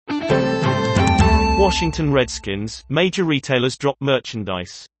Washington Redskins, major retailers drop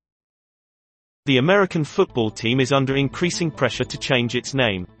merchandise. The American football team is under increasing pressure to change its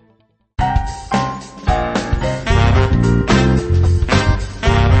name.